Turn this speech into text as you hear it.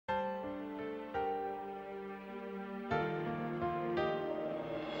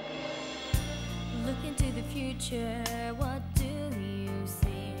future, what do you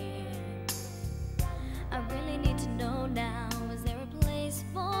see? I really need to know now, is there a place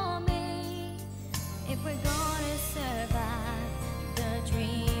for me? If we're gonna survive, the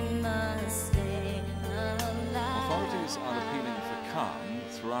dream must stay alive. Authorities are appealing for calm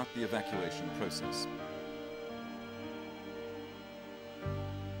throughout the evacuation process.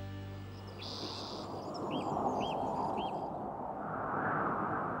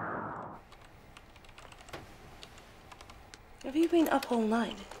 Have you been up all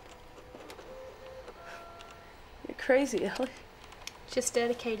night? You're crazy, Ellie. Just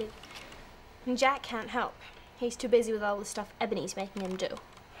dedicated. And Jack can't help. He's too busy with all the stuff Ebony's making him do.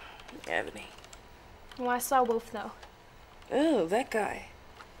 Ebony. Well, I saw Wolf, though. Oh, that guy.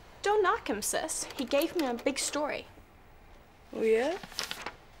 Don't knock him, sis. He gave me a big story. Oh, yeah?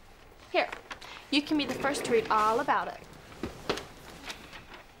 Here, you can be the first to read all about it.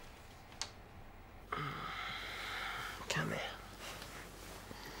 Come here.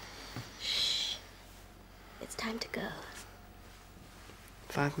 Shh. It's time to go.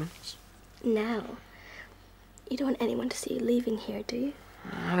 5 minutes? Now. You don't want anyone to see you leaving here, do you?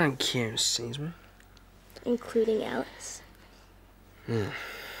 I don't care who sees me. Including Alice.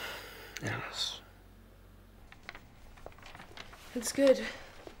 Alice. It's good.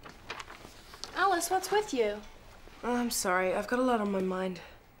 Alice, what's with you? Oh, I'm sorry. I've got a lot on my mind.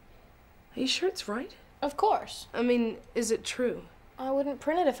 Are you sure it's right? Of course. I mean, is it true? I wouldn't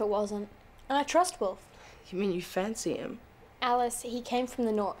print it if it wasn't. And I trust Wolf. You mean you fancy him? Alice, he came from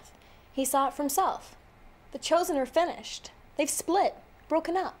the north. He saw it for himself. The Chosen are finished. They've split,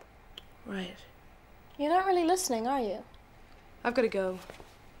 broken up. Right. You're not really listening, are you? I've got to go.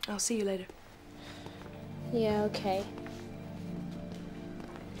 I'll see you later. Yeah, okay.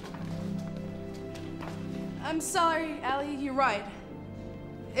 I'm sorry, Ellie. You're right.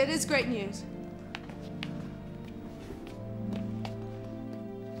 It is great news.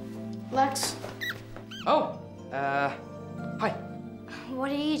 Lex. Oh, hi. What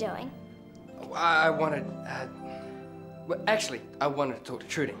are you doing? I wanted, well, actually, I wanted to talk to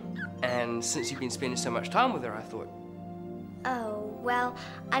Trudy. And since you've been spending so much time with her, I thought... Oh, well,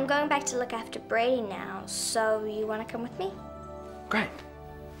 I'm going back to look after Brady now, so you want to come with me? Great.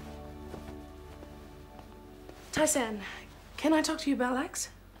 Tai-san, can I talk to you about Lex?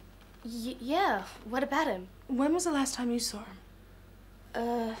 Yeah, what about him? When was the last time you saw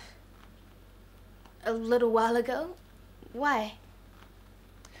him? A little while ago. Why?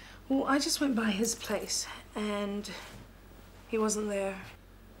 Well, I just went by his place, and he wasn't there.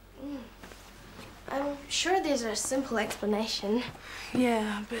 I'm sure there's a simple explanation.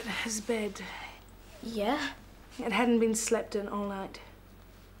 Yeah, but his bed, Yeah? it hadn't been slept in all night.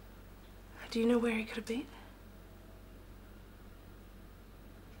 Do you know where he could have been?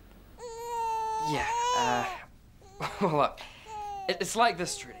 Yeah, well, look, it's like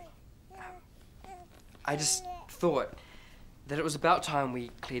this, Trudy. I just thought that it was about time we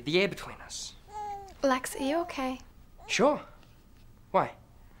cleared the air between us. Lex, are you okay? Sure. Why?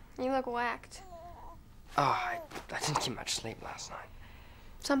 You look whacked. Oh, I didn't get much sleep last night.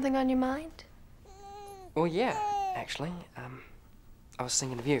 Something on your mind? Well, yeah, actually. I was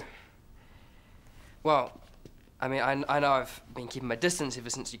thinking of you. Well, I mean, I know I've been keeping my distance ever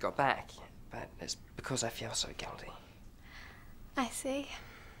since you got back, but it's because I feel so guilty. I see.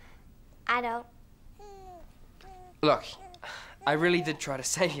 I don't. Look, I really did try to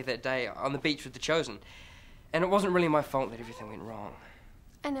save you that day on the beach with the Chosen, and it wasn't really my fault that everything went wrong.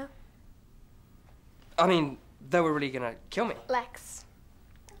 I know. I mean, they were really gonna kill me. Lex,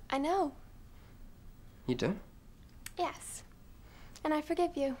 I know. You do? Yes. And I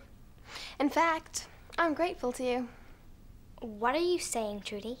forgive you. In fact, I'm grateful to you. What are you saying,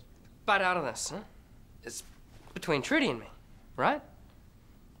 Trudy? Bite out of this, huh? It's between Trudy and me, right?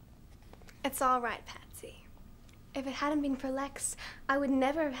 It's all right, Patsy. If it hadn't been for Lex, I would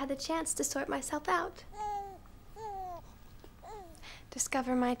never have had the chance to sort myself out.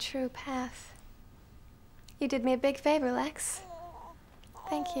 Discover my true path. You did me a big favor, Lex.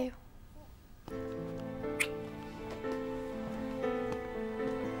 Thank you.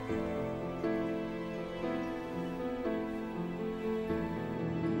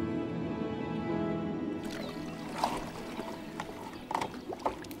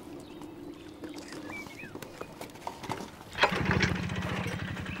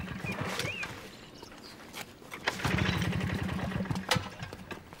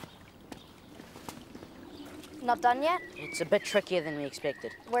 Not done yet? It's a bit trickier than we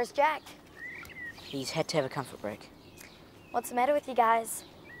expected. Where's Jack? He's had to have a comfort break. What's the matter with you guys?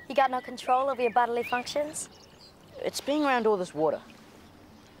 You got no control over your bodily functions? It's being around all this water.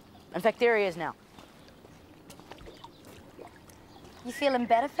 In fact, there he is now. You feeling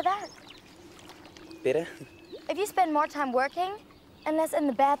better for that? Better? If you spend more time working and less in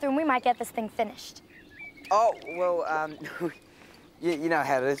the bathroom, we might get this thing finished. Oh, well, you know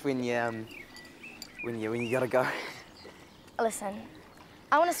how it is when you gotta go. Listen,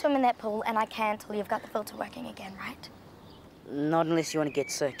 I want to swim in that pool, and I can until you've got the filter working again, right? Not unless you want to get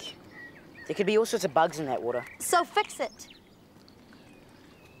sick. There could be all sorts of bugs in that water. So fix it.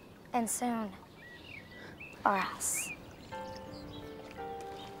 And soon. Or else.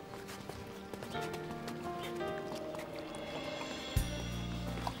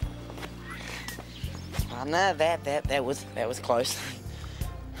 Oh, no, that was close.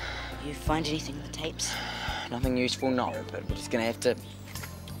 You find anything in the tapes? Nothing useful, no, but we're just gonna have to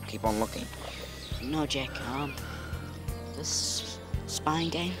keep on looking. No, Jack, this spying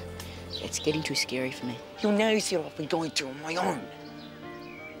game, it's getting too scary for me. You'll now see what I've been going through on my own.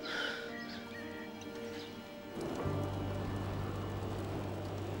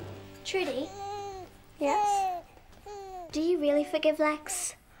 Trudy, Yes? do you really forgive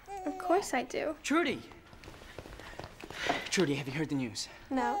Lex? Of course I do. Trudy! Trudy, have you heard the news?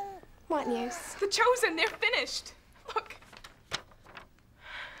 No. What news? The Chosen, they're finished. Look.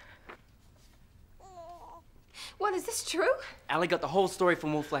 What, is this true? Ellie got the whole story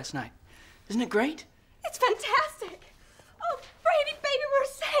from Wolf last night. Isn't it great? It's fantastic. Oh, Brady, baby, we're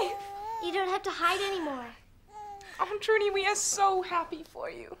safe. You don't have to hide anymore. Oh, Trudy, we are so happy for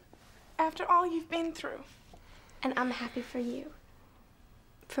you. After all you've been through. And I'm happy for you.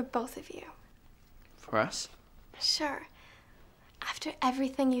 For both of you. For us? Sure. After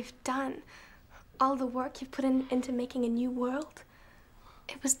everything you've done, all the work you've put into making a new world,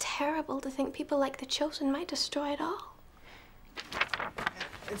 it was terrible to think people like the Chosen might destroy it all.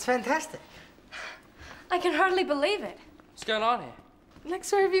 It's fantastic. I can hardly believe it. What's going on here?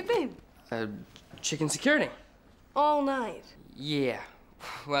 Lex, where have you been? Chicken security. All night. Yeah.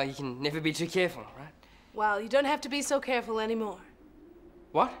 Well, you can never be too careful, right? Well, you don't have to be so careful anymore.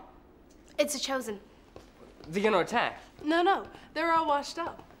 What? It's a Chosen. They're gonna attack. No, they're all washed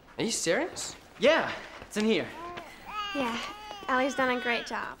up. Are you serious? Yeah, it's in here. Yeah, Ellie's done a great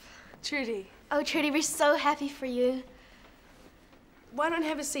job. Trudy, Oh, Trudy, we're so happy for you. why don't you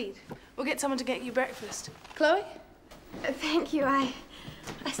have a seat? We'll get someone to get you breakfast. Chloe? Thank you. I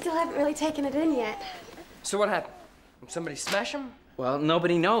still haven't really taken it in yet. So what happened? Did somebody smash him? Well,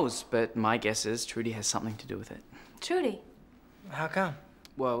 nobody knows, but my guess is Trudy has something to do with it. Trudy. How come?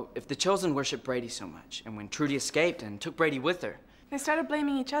 Well, if the Chosen worship Brady so much, and when Trudy escaped and took Brady with her, They started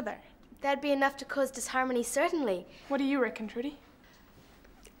blaming each other. That'd be enough to cause disharmony, certainly. What do you reckon, Trudy?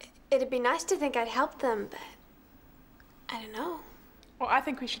 It'd be nice to think I'd help them, but I don't know. Well, I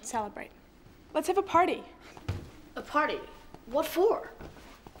think we should celebrate. Let's have a party. A party? What for?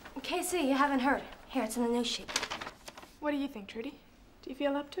 Casey, you haven't heard. Here, it's in the news sheet. What do you think, Trudy? Do you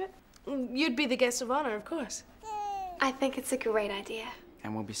feel up to it? You'd be the guest of honor, of course. I think it's a great idea.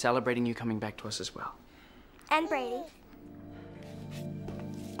 and we'll be celebrating you coming back to us as well. And Brady.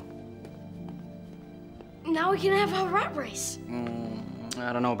 Now we can have a rat race.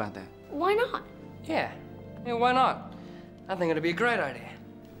 I don't know about that. Why not? Yeah, why not? I think it'd be a great idea.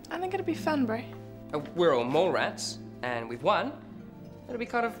 I think it'd be fun, Bray. We're all mole rats, and we've won. It'll be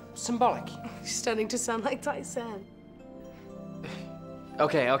kind of symbolic. He's starting to sound like Tyson.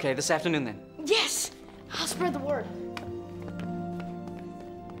 Okay, this afternoon then. Yes! I'll spread the word.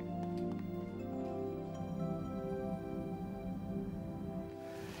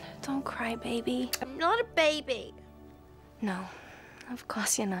 Don't cry, baby. I'm not a baby. No, of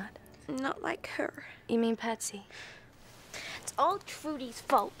course you're not. Not like her. You mean Patsy? It's all Trudy's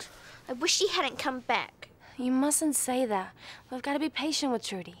fault. I wish she hadn't come back. You mustn't say that. We've got to be patient with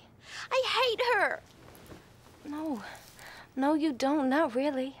Trudy. I hate her. No, you don't. Not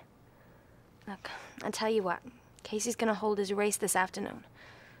really. Look, I'll tell you what. Casey's gonna hold his race this afternoon.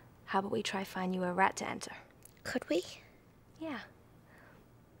 How about we try find you a rat to enter? Could we? Yeah.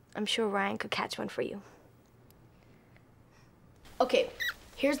 I'm sure Ryan could catch one for you. Okay,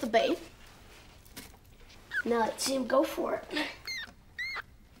 here's the bait. Now let's see him go for it.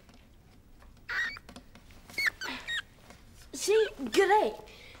 See, good.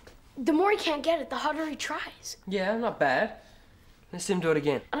 The more he can't get it, the harder he tries. Yeah, not bad. Let's see him do it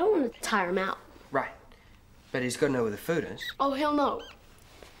again. I don't want to tire him out. Right. But he's got to know where the food is. Oh, he'll know.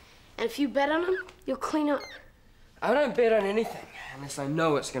 And if you bet on him, you'll clean up. I don't bet on anything unless I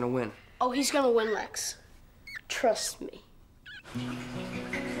know it's going to win. Oh, he's gonna win, Lex. Trust me.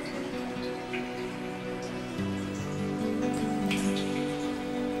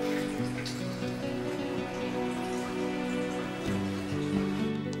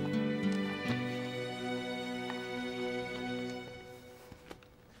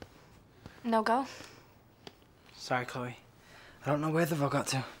 No go? Sorry, Chloe. I don't know where they've all got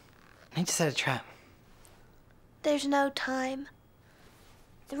to. I need to set a trap. There's no time.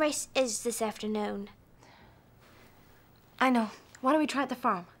 The race is this afternoon. I know. Why don't we try at the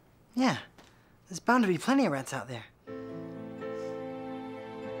farm? Yeah. There's bound to be plenty of rats out there.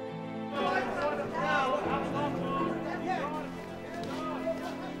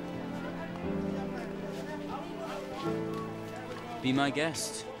 Be my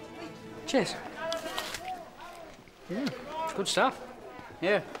guest. Cheers. It's good stuff.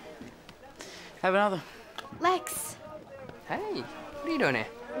 Yeah. Have another. Lex, Hey, what are you doing here?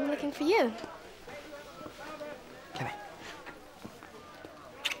 I'm looking for you. Come here.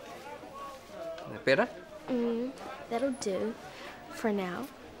 That better? That'll do. For now.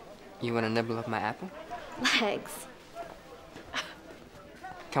 You want a nibble of my apple? Lex.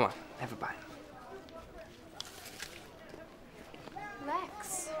 Come on, have a bite.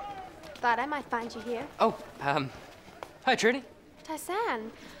 Lex. Thought I might find you here. Oh, hi, Trudy.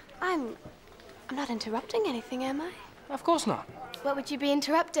 Tysan, I'm not interrupting anything, am I? Of course not. What would you be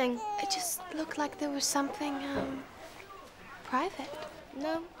interrupting? It just looked like there was something, private.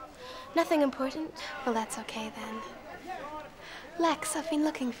 No, nothing important. Well, that's okay then. Lex, I've been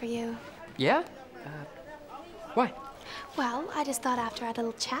looking for you. Yeah? Why? Well, I just thought after our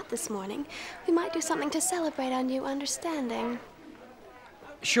little chat this morning, we might do something to celebrate our new understanding.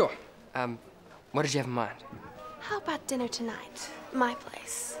 Sure. What did you have in mind? How about dinner tonight? My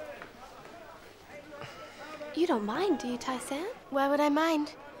place. You don't mind, do you, Tysan? Why would I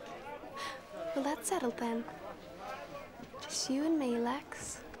mind? Well, that's settled then. Just you and me,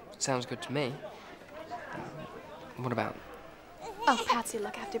 Lex. Sounds good to me. What about? Oh, Patsy,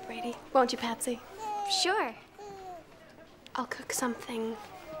 look after Brady. Won't you, Patsy? Sure. I'll cook something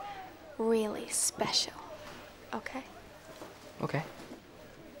really special. Okay? Okay.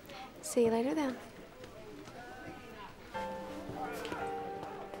 See you later then.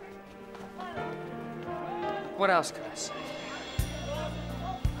 What else could I say?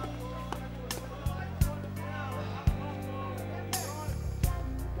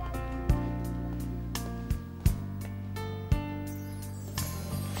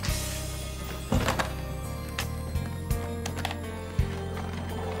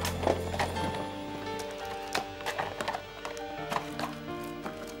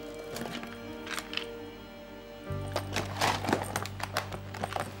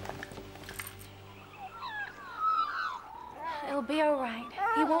 It'll be all right.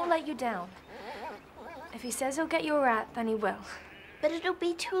 He won't let you down. If he says he'll get you a rat, then he will. But it'll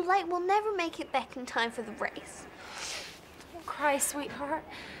be too late. We'll never make it back in time for the race. Don't cry, sweetheart.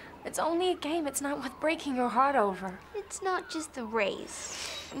 It's only a game. It's not worth breaking your heart over. It's not just the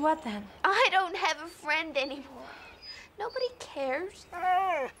race. What then? I don't have a friend anymore. Nobody cares.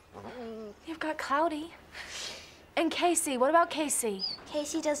 You've got Cloudy. And Casey. What about Casey?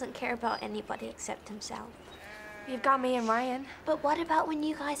 Casey doesn't care about anybody except himself. You've got me and Ryan. But what about when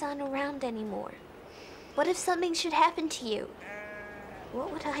you guys aren't around anymore? What if something should happen to you?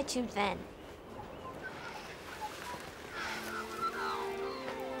 What would I do then?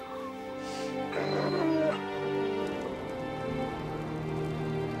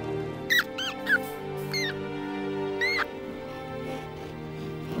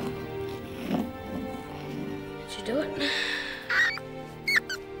 Did you do it?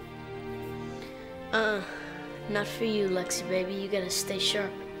 Not for you, Lexi, baby. You gotta stay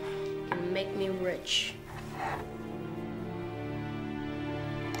sharp and make me rich.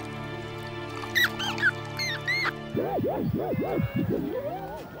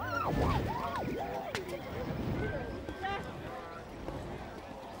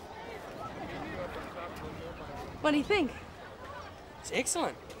 What do you think? It's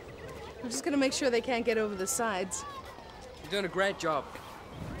excellent. I'm just gonna make sure they can't get over the sides. You're doing a great job.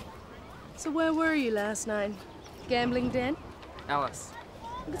 So where were you last night? Gambling den? Alice.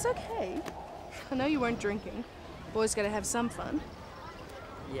 It's okay. I know you weren't drinking. Boys gotta have some fun.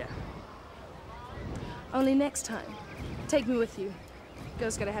 Yeah. Only next time, take me with you.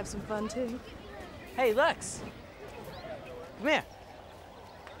 Girls gotta have some fun too. Hey, Lex. Come here.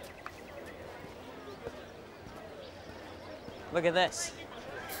 Look at this.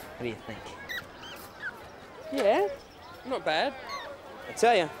 What do you think? Yeah. Not bad. I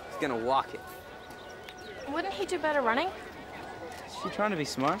tell you, he's gonna walk it. Wouldn't he do better running? Is she trying to be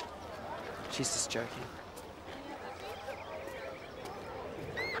smart? She's just joking.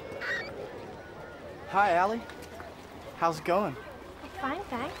 Hi, Ellie. How's it going? Fine,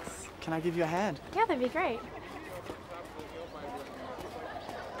 thanks. Can I give you a hand? Yeah, that'd be great.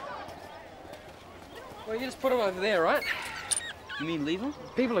 Well, you just put him over there, right? You mean leave them?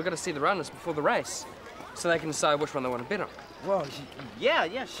 People have got to see the runners before the race, so they can decide which one they want to bet on. Well,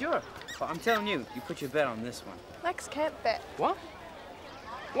 yeah, sure. But I'm telling you, you put your bet on this one. Lex can't bet. What?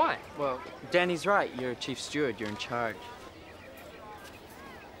 Why? Well, Danny's right. You're a chief steward. You're in charge.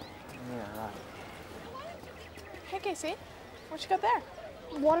 Yeah, right. Hey, Casey. What you got there?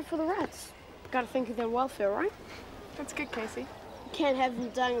 Water for the rats. Gotta think of their welfare, right? That's good, Casey. You can't have them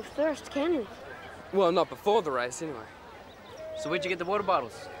dying of thirst, can you? Well, not before the race, anyway. So where'd you get the water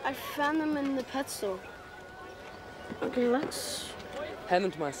bottles? I found them in the pet store. Okay, Lex. Hand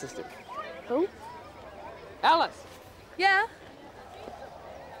them to my assistant. Who? Alice! Yeah?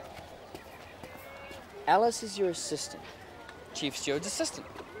 Alice is your assistant. Chief Steward's assistant.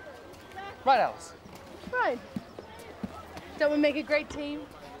 Right, Alice? Right. Don't we make a great team?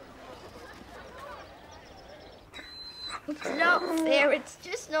 It's not fair. It's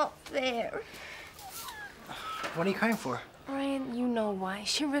just not fair. What are you crying for? Ryan, you know why.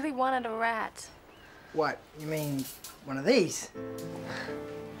 She really wanted a rat. What? You mean one of these?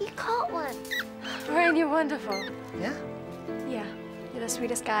 He caught one. Ryan, you're wonderful. Yeah? Yeah, you're the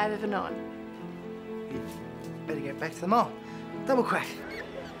sweetest guy I've ever known. Better get back to the mall. Double quick.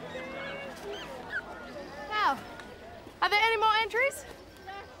 Now, are there any more entries?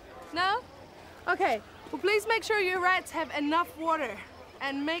 No? Okay. Well, please make sure your rats have enough water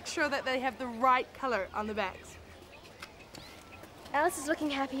and make sure that they have the right color on the bags. Alice is looking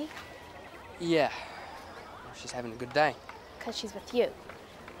happy. Yeah. Well, she's having a good day. Because she's with you.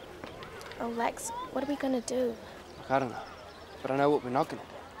 Oh, Lex, what are we gonna do? Look, I don't know. But I know what we're not gonna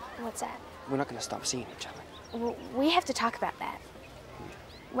do. What's that? We're not gonna stop seeing each other. Well, we have to talk about that.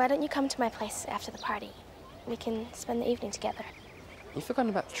 Why don't you come to my place after the party? We can spend the evening together. You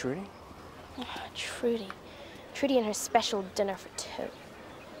forgotten about Trudy? Oh, Trudy. Trudy and her special dinner for two.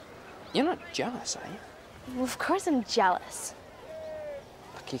 You're not jealous, are you? Well, of course I'm jealous.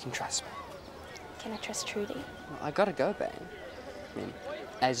 Look, you can trust me. Can I trust Trudy? Well, I gotta go, babe. I mean,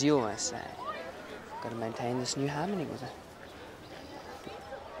 as you always say, gotta maintain this new harmony with her.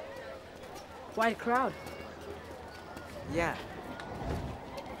 Quite a crowd. Yeah.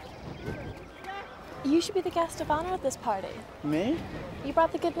 You should be the guest of honor at this party. Me? You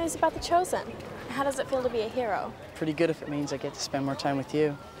brought the good news about the Chosen. How does it feel to be a hero? Pretty good if it means I get to spend more time with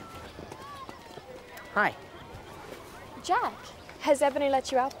you. Hi. Jack, has Ebony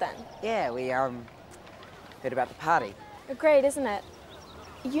let you out then? Yeah, we, heard about the party. Great, isn't it?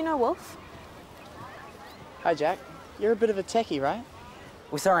 You know Wolf? Hi, Jack. You're a bit of a techie, right?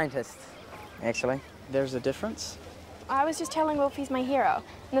 We're scientists, actually. There's a difference? I was just telling Wolf he's my hero,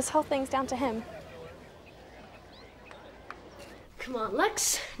 and this whole thing's down to him. Come on,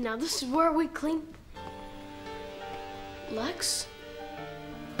 Lex. Now this is where we clean. Lex?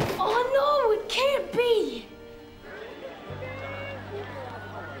 Oh no, it can't be!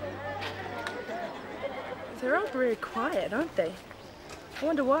 They're all very quiet, aren't they? I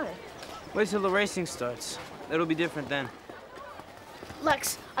wonder why. Wait till the racing starts. It'll be different then.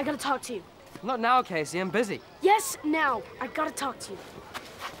 Lex, I gotta talk to you. Not now, Casey. I'm busy. Yes, now. I gotta talk to you.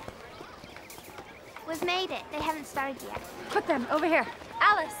 We've made it. They haven't started yet. Put them over here.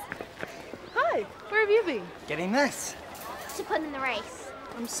 Alice! Hi, where have you been? Getting this. To put in the race.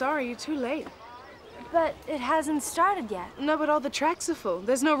 I'm sorry, you're too late. But it hasn't started yet. No, but all the tracks are full.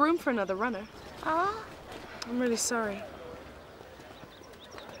 There's no room for another runner. Oh? I'm really sorry.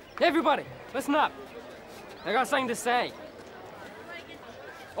 Everybody, listen up. I got something to say.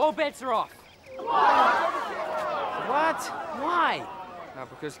 All bets are off. What? Why? No,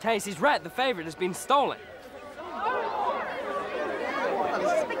 because Casey's rat, the favorite, has been stolen.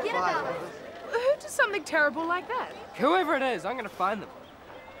 Who does something terrible like that? Whoever it is, I'm gonna find them.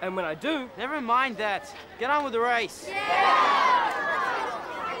 And when I do... Never mind that. Get on with the race. Hey!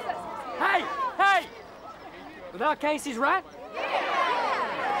 Hey! Without Casey's rat?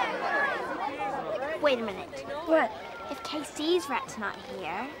 Wait a minute. What? If KC's rat's not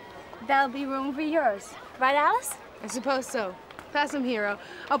here... There'll be room for yours. Right, Alice? I suppose so. Pass him, hero.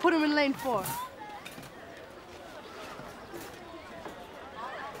 I'll put him in lane 4.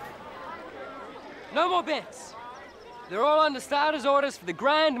 No more bets. They're all under starters' orders for the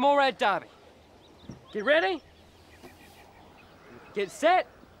Grand Morad Derby. Get ready. Get set.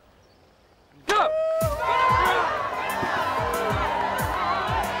 Go!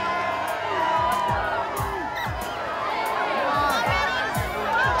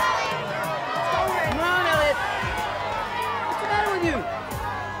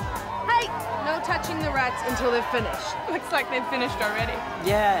 Touching the rats until they're finished. Looks like they've finished already.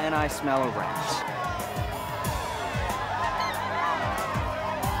 Yeah, and I smell a rat.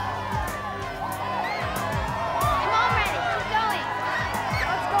 I'm all ready. Keep going.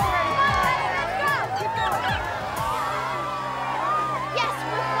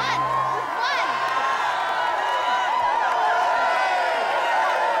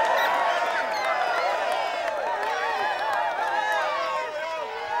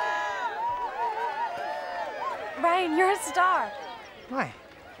 Why?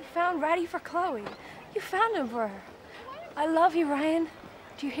 You found Ratty for Chloe. You found him for her. I love you, Ryan.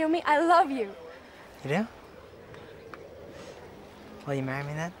 Do you hear me? I love you. You do? Will you marry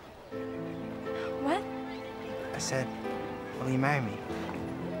me then? What? I said, will you marry me?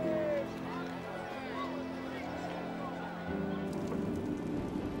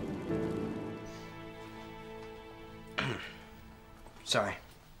 Sorry.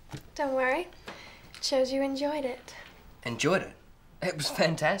 Don't worry. It shows you enjoyed it. Enjoyed it? It was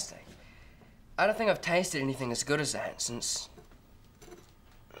fantastic. I don't think I've tasted anything as good as that since...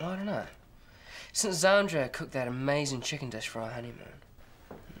 I don't know. Since Zandra cooked that amazing chicken dish for our honeymoon.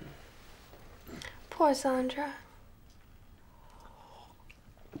 Poor Zandra.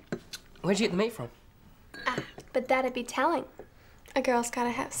 Where'd you get the meat from? Ah, but that'd be telling. A girl's gotta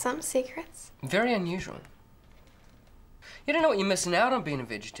have some secrets. Very unusual. You don't know what you're missing out on being a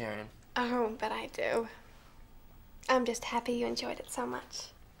vegetarian. Oh, but I do. I'm just happy you enjoyed it so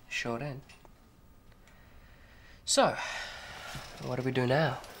much. Sure did. So, what do we do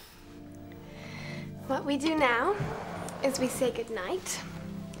now? What we do now is we say goodnight,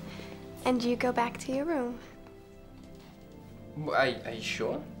 and you go back to your room. Are you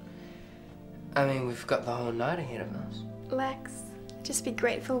sure? I mean, we've got the whole night ahead of us. Lex, just be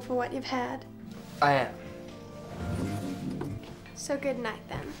grateful for what you've had. I am. So good night,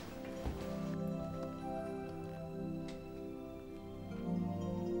 then.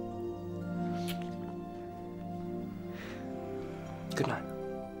 Good night.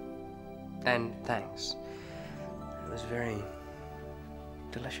 And thanks. It was very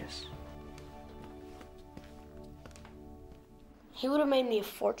delicious. He would have made me a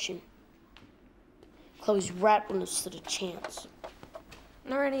fortune. Chloe's rat wouldn't have stood a chance.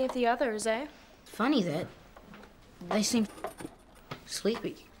 Nor any of the others, eh? Funny that. They seem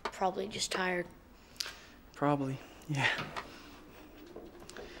sleepy. Probably just tired. Probably, yeah.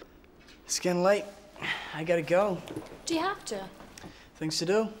 It's getting late. I gotta go. Do you have to? Things to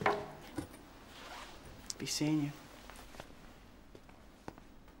do. Be seeing you.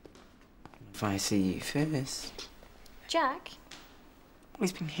 If I see you first. Jack,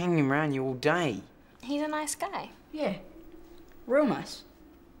 He's been hanging around you all day. he's a nice guy. Yeah. Real nice.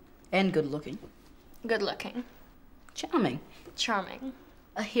 And good looking. Good looking. Charming. Charming.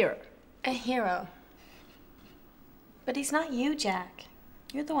 A hero. A hero. But he's not you, Jack.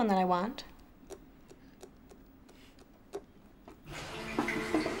 You're the one that I want.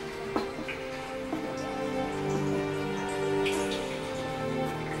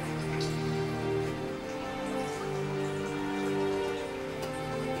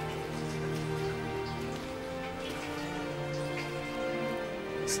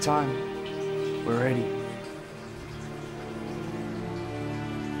 It's time. We're ready.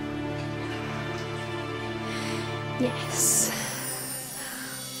 Yes.